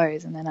of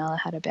clothes, and then Ella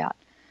had about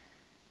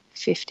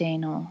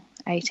 15 or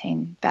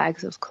 18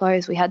 bags of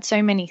clothes. We had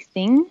so many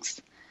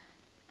things,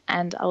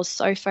 and I was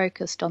so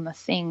focused on the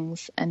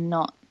things and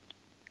not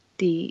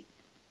the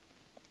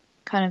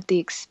kind of the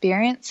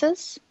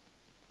experiences.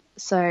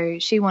 So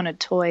she wanted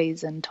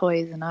toys, and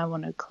I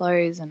wanted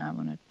clothes, and I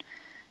wanted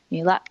a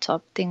new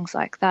laptop, things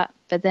like that.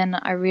 But then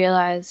I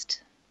realized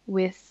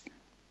with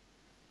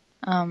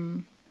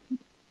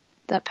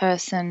that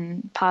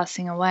person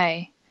passing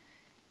away,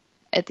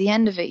 at the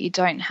end of it, you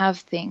don't have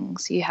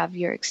things, you have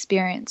your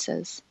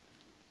experiences.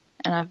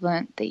 And I've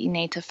learnt that you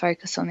need to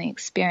focus on the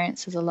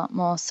experiences a lot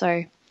more.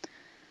 So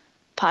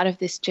part of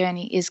this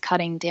journey is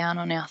cutting down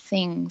on our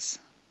things.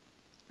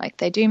 Like,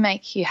 they do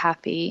make you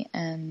happy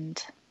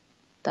and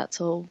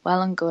that's all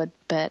well and good,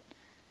 but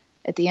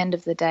at the end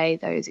of the day,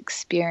 those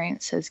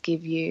experiences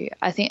give you,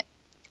 I think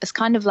it's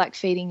kind of like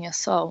feeding your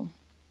soul.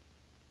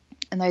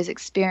 And those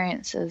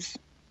experiences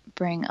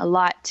bring a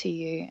light to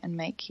you and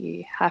make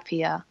you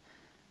happier.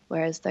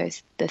 Whereas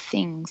the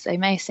things, they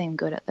may seem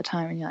good at the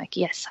time and you're like,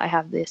 yes, I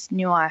have this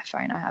new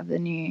iPhone, I have the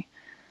new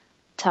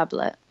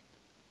tablet.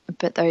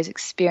 But those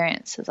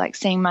experiences, like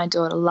seeing my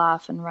daughter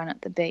laugh and run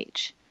at the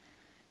beach,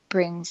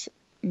 brings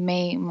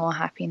me more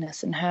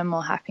happiness and her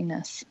more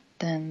happiness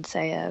than,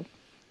 say, a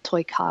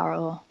toy car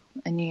or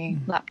a new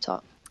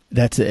laptop.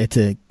 It's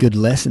a good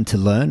lesson to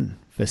learn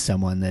for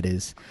someone that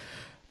is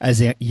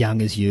as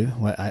young as you.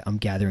 Well, I'm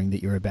gathering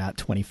that you're about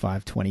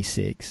 25,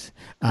 26.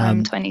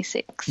 I'm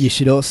 26. You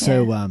should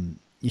also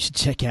you should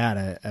check out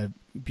a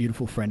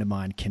beautiful friend of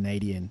mine,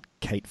 Canadian,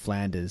 Kate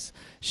Flanders.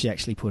 She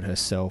actually put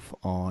herself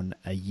on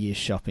a year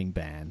shopping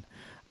ban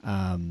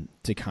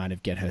to kind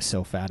of get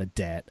herself out of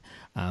debt.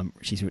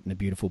 She's written a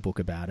beautiful book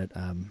about it,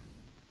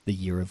 The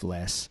Year of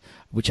Less,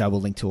 which I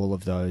will link to all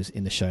of those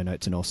in the show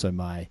notes, and also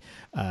my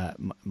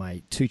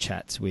my two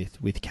chats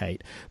with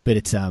Kate. But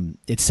it's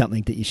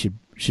something that you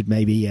should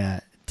maybe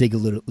dig a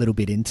little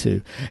bit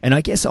into. And I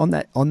guess on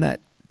that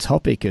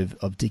topic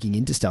of digging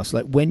into stuff, so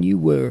like when you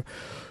were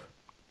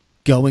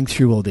going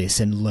through all this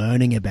and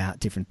learning about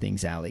different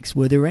things, Alex,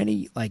 were there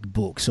any like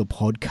books or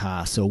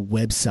podcasts or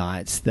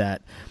websites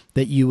that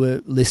you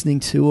were listening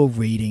to or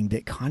reading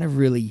that kind of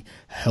really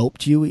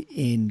helped you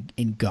in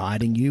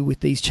guiding you with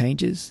these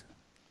changes?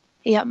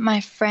 Yeah, my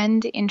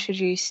friend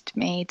introduced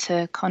me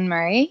to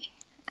KonMari,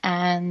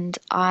 and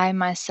I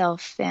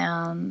myself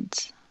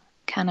found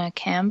Canna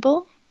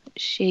Campbell.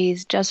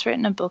 She's just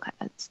written a book.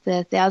 It's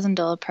the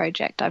 $1,000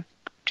 Project. I've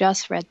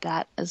just read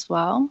that as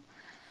well.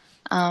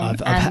 I've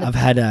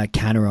had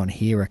Canna on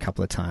here a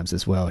couple of times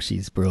as well.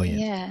 She's brilliant.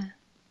 Yeah,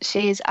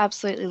 she's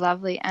absolutely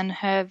lovely, and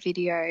her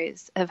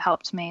videos have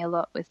helped me a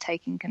lot with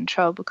taking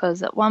control,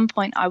 because at one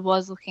point I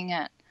was looking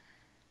at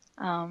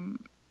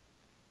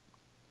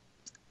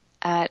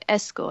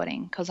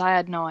escorting, because I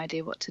had no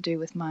idea what to do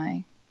with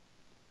my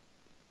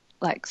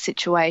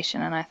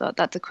situation, and I thought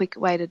that's a quick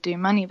way to do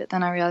money, but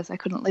then I realized I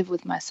couldn't live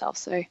with myself.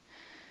 So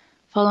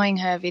following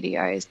her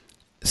videos.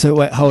 So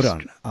wait, hold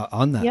on.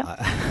 On that, Yep.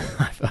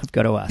 I've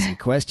got to ask a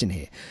question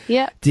here.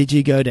 Yeah. Did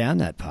you go down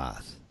that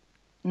path?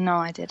 No,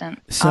 I didn't.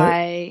 So,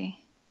 I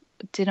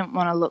didn't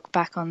want to look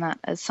back on that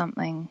as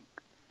something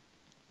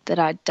that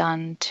I'd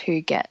done to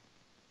get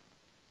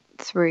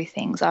through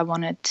things. I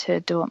wanted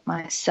to do it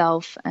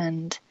myself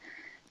and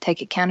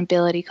take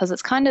accountability, because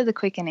it's kind of the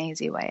quick and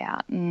easy way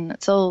out, and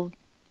it's all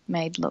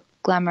made look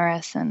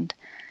glamorous. And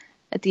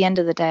at the end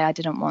of the day, I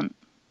didn't want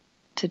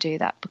to do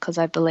that, because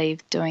I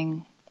believe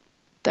doing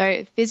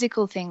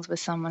physical things with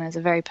someone is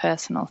a very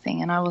personal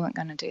thing, and I wasn't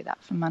going to do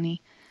that for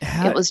money.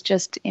 It was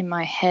just in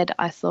my head.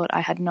 I thought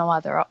I had no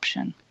other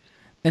option.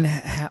 And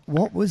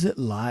what was it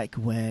like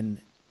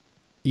when,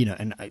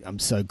 and I'm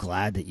so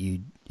glad that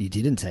you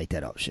didn't take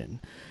that option.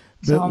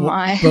 So am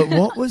I. But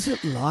what was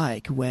it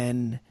like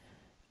when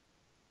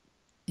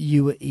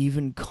you were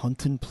even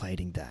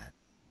contemplating that?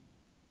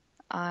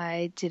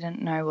 I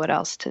didn't know what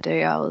else to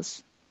do. I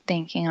was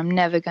thinking I'm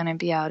never going to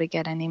be able to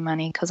get any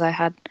money, because I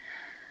had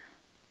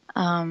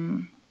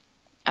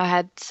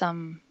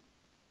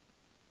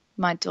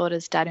my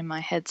daughter's dad in my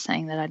head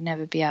saying that I'd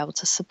never be able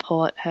to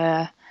support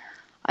her.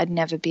 I'd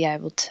never be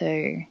able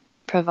to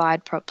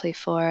provide properly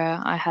for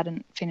her. I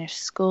hadn't finished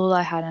school.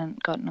 I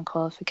hadn't gotten a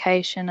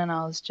qualification, and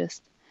I was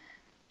just,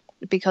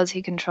 because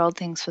he controlled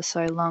things for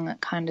so long, it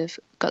kind of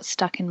got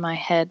stuck in my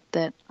head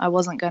that I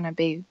wasn't going to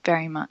be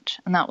very much,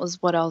 and that was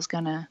what I was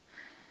going to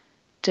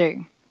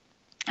do.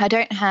 I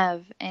don't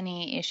have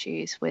any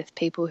issues with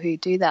people who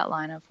do that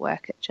line of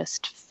work. It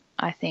just,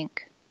 I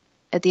think,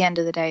 at the end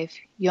of the day, if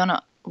you're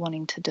not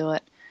wanting to do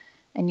it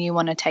and you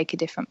want to take a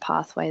different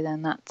pathway,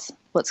 then that's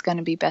what's going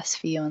to be best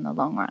for you in the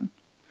long run.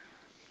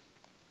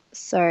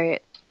 So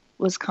it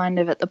was kind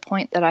of at the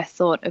point that I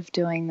thought of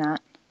doing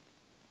that,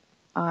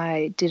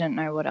 I didn't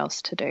know what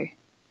else to do.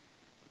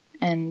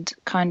 And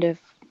kind of,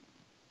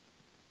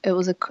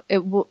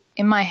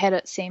 in my head,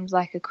 it seemed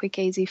like a quick,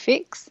 easy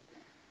fix.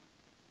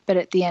 But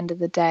at the end of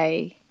the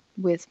day,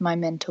 with my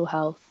mental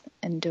health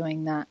and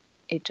doing that,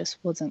 it just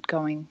wasn't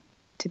going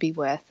to be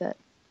worth it.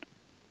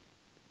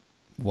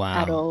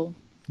 Wow. At all.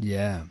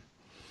 Yeah.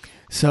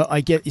 So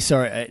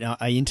sorry,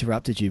 I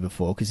interrupted you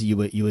before because you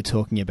were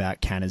talking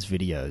about Canna's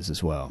videos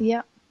as well.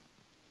 Yeah.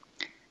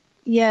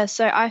 Yeah,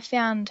 so I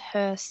found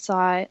her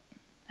site,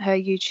 her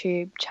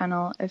YouTube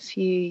channel a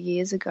few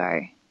years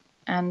ago,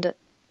 and it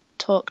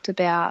talked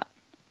about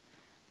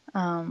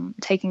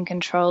taking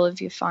control of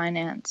your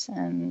finance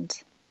and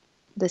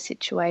the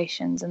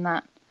situations and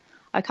that.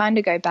 I kind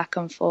of go back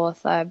and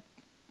forth. I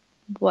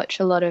watch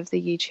a lot of the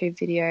YouTube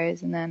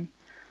videos and then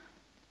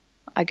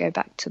I go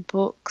back to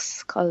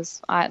books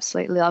because I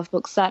absolutely love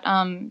books. That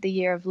The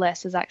Year of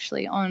Less is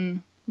actually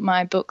on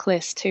my book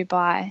list to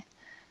buy.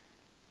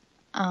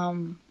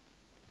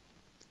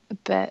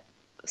 But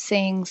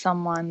seeing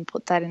someone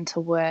put that into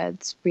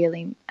words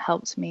really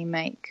helped me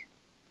make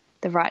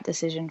the right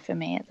decision for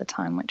me at the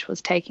time, which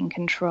was taking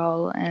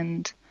control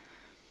and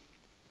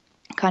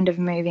kind of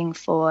moving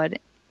forward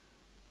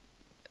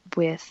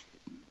with,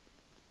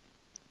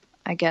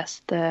 I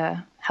guess,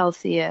 the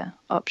healthier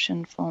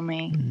option for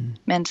me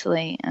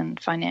mentally and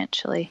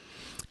financially.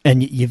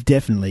 And you've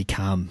definitely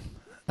come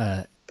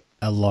a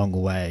long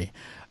way.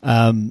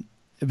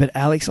 But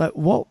Alex, like,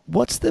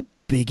 what's the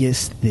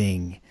biggest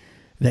thing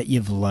that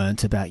you've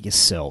learnt about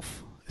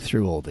yourself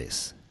through all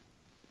this?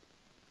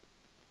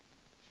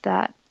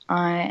 That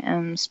I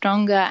am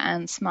stronger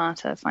and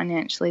smarter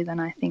financially than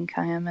I think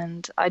I am,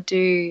 and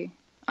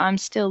I'm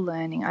still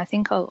learning. I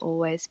think I'll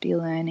always be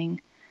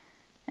learning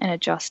and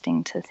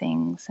adjusting to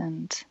things,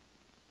 and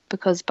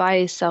because by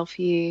yourself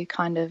you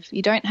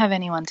don't have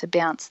anyone to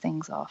bounce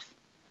things off.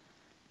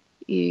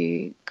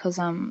 Because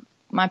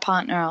my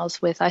partner I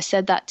was with, I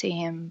said that to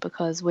him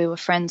because we were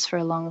friends for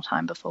a long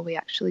time before we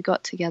actually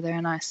got together,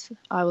 and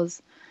I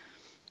was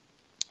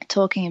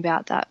talking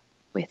about that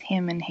with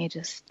him, and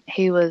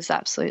he was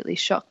absolutely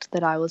shocked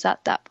that I was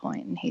at that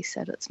point, and he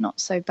said it's not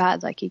so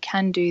bad, like you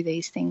can do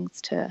these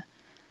things to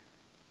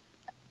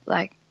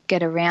like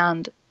get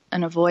around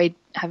and avoid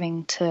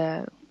having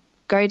to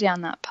go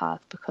down that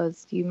path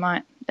because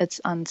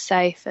it's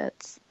unsafe,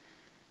 it's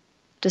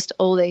just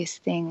all these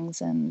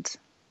things, and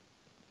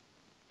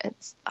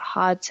it's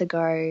hard to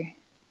go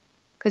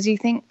because you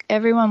think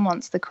everyone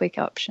wants the quick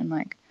option,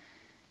 like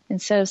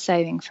instead of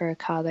saving for a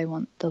car they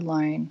want the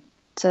loan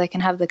so they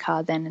can have the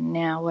car then and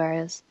now,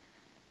 whereas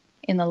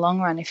in the long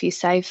run if you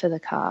save for the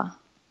car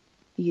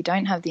you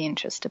don't have the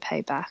interest to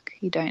pay back,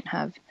 you don't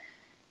have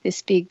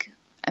this big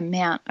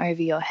amount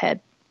over your head.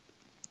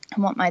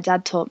 And what my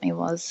dad taught me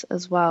was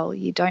as well,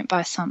 you don't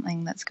buy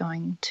something that's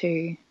going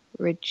to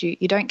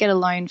you don't get a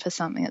loan for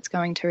something that's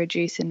going to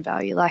reduce in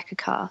value like a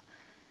car,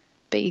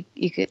 but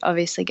you could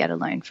obviously get a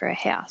loan for a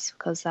house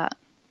because that,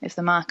 if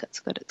the market's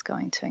good, it's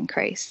going to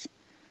increase.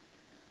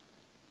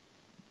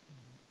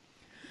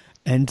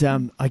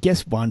 And I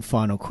guess one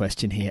final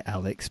question here,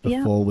 Alex,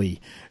 before we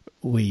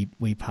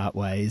part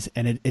ways,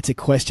 and it's a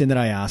question that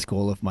I ask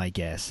all of my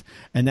guests,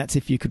 and that's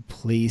if you could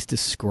please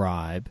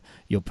describe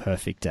your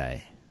perfect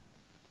day.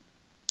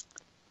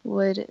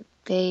 Would it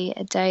be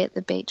a day at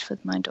the beach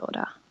with my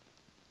daughter?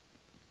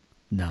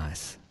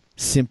 Nice.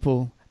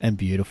 Simple and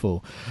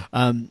beautiful.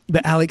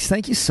 But Alex,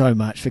 thank you so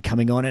much for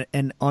coming on,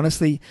 and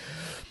honestly,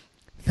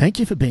 thank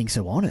you for being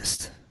so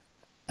honest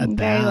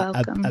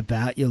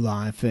about your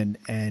life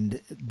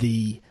and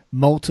the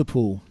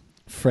multiple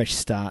fresh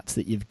starts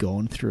that you've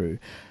gone through.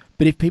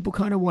 But if people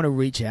kind of want to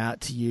reach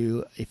out to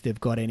you, if they've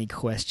got any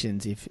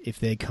questions, if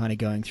they're kind of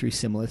going through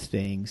similar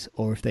things,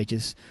 or if they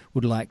just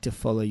would like to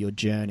follow your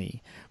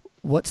journey,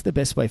 what's the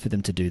best way for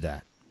them to do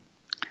that?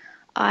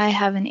 I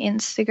have an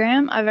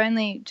Instagram. I've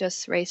only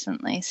just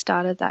recently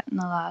started that in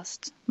the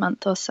last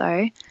month or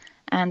so,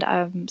 and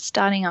I'm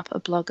starting up a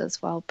blog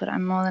as well, but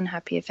I'm more than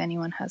happy if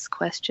anyone has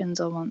questions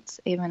or wants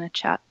even a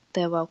chat,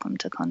 they're welcome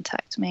to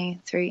contact me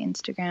through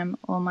Instagram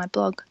or my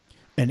blog.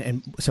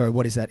 And sorry,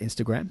 what is that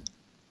Instagram?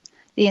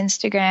 The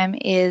Instagram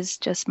is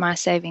just My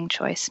Saving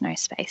Choice, no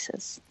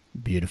spaces.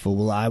 Beautiful.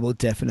 Well, I will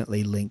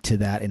definitely link to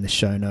that in the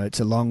show notes,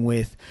 along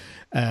with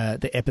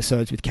the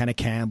episodes with Canna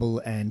Campbell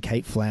and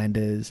Kate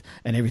Flanders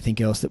and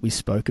everything else that we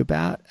spoke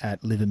about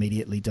at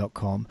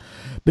liveimmediately.com.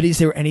 But is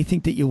there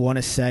anything that you want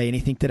to say,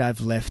 anything that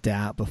I've left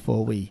out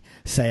before we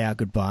say our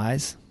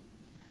goodbyes?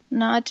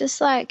 No, I'd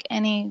just like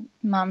any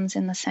mums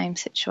in the same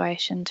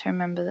situation to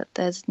remember that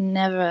there's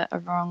never a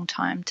wrong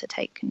time to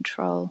take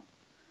control,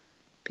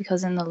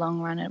 because in the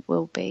long run it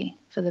will be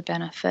for the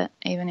benefit.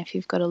 Even if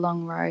you've got a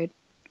long road,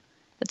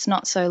 it's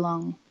not so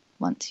long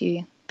once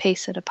you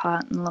piece it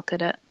apart and look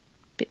at it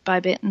bit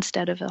by bit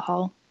instead of a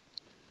whole.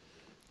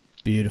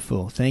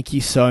 Beautiful. Thank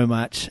you so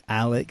much,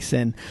 Alex.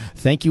 And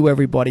thank you,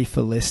 everybody,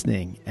 for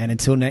listening. And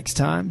until next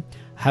time,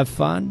 have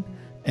fun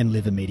and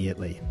live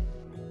immediately.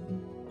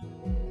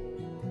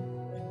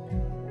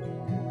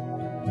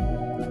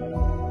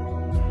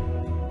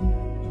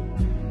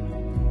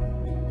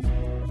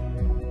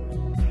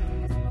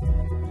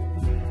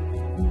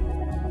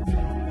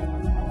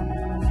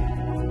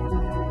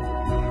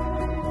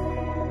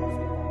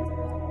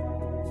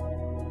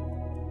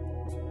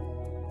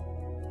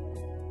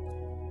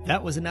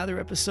 That was another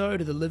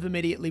episode of the Live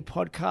Immediately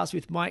podcast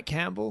with Mike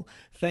Campbell.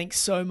 Thanks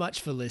so much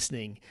for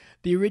listening.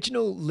 The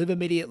original Live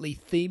Immediately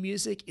theme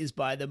music is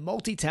by the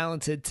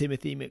multi-talented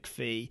Timothy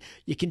McPhee.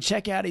 You can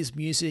check out his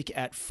music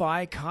at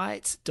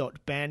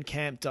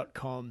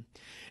firekites.bandcamp.com.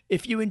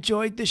 If you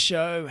enjoyed the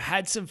show,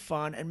 had some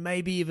fun, and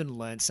maybe even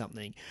learned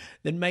something,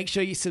 then make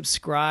sure you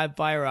subscribe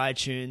via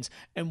iTunes.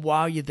 And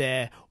while you're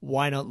there,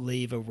 why not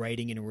leave a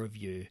rating and a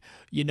review?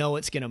 You know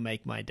it's going to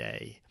make my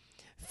day.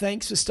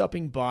 Thanks for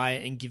stopping by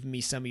and giving me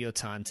some of your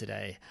time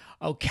today.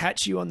 I'll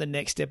catch you on the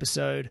next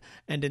episode,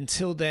 and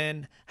until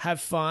then,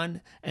 have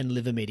fun and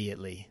live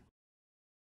immediately.